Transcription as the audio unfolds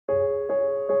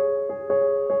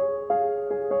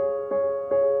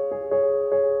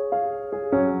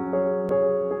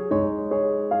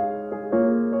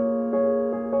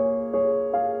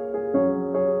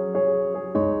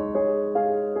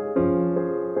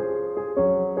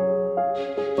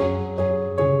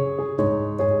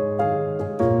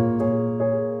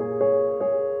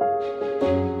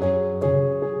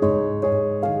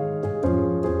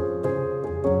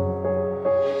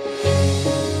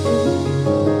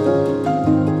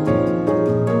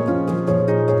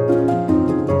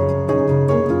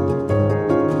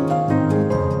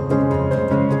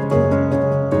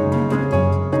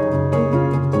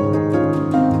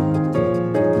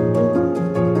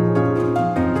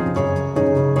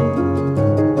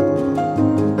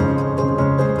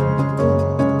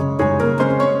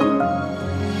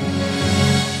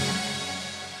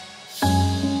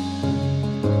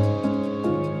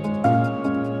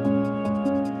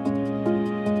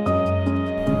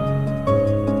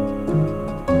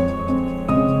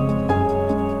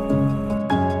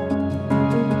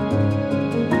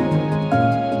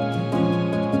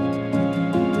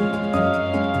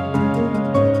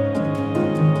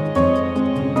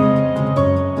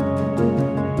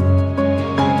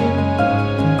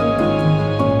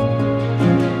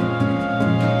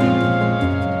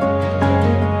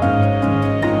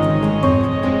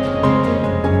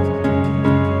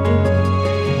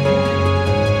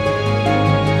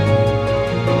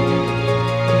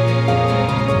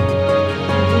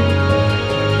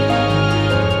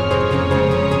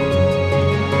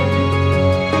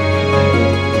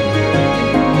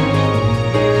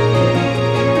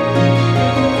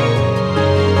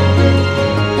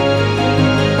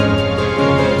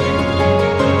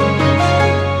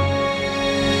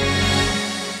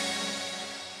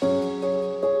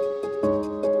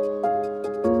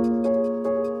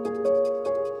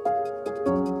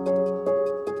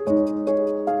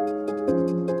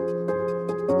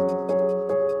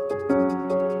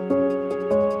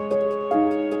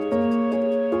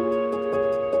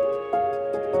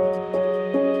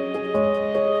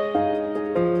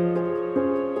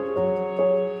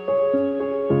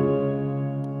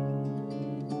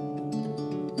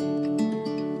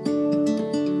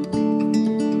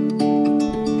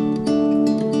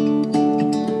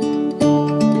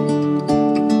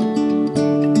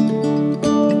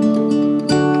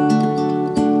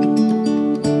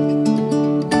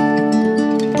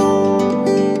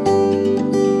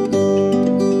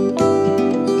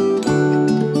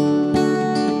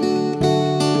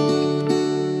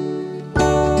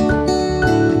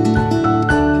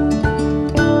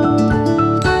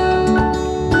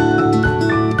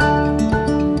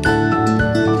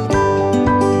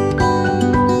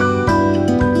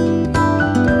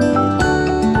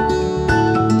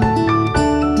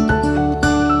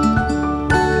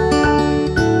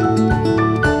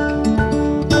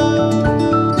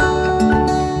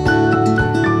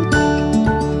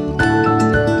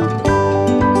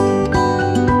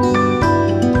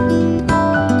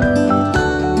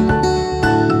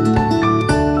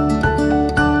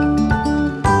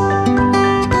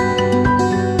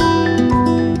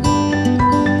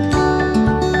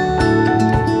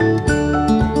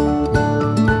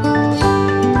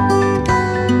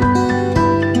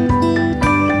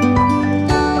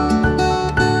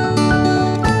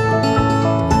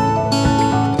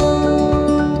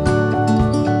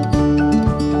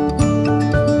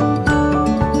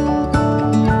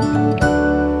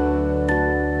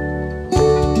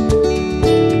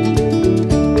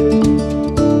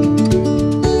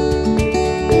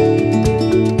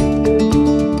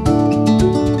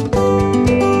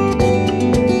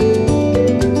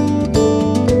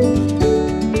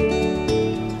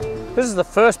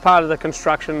first part of the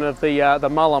construction of the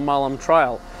Mullum Mullum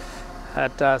Trail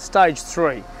at stage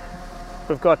 3.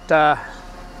 We've got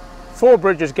 4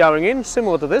 bridges going in,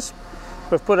 similar to this.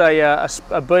 We've put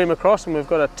a beam across, and we've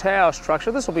got a tower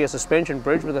structure. This will be a suspension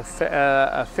bridge with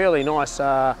a fairly nice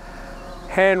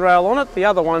handrail on it. The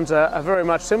other ones are very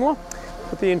much similar.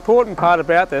 But the important part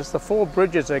about this, the 4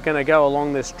 bridges are going to go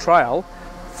along this trail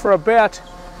for about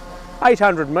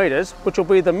 800 metres, which will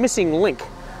be the missing link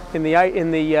in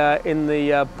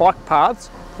the bike paths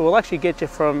that will actually get you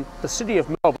from the city of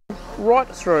Melbourne right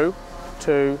through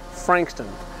to Frankston.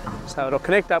 So it'll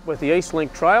connect up with the East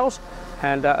Link trails,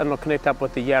 and it'll connect up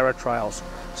with the Yarra trails.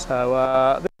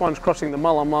 So this one's crossing the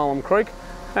Mullum Mullum Creek,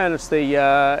 and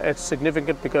it's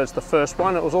significant because the first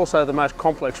one, it was also the most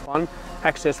complex one.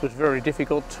 Access was very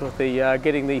difficult with the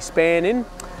getting the span in,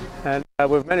 and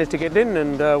we've managed to get in,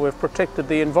 and we've protected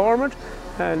the environment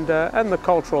and the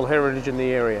cultural heritage in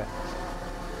the area.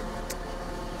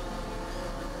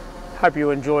 Hope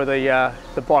you enjoy the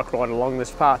bike ride along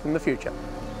this path in the future.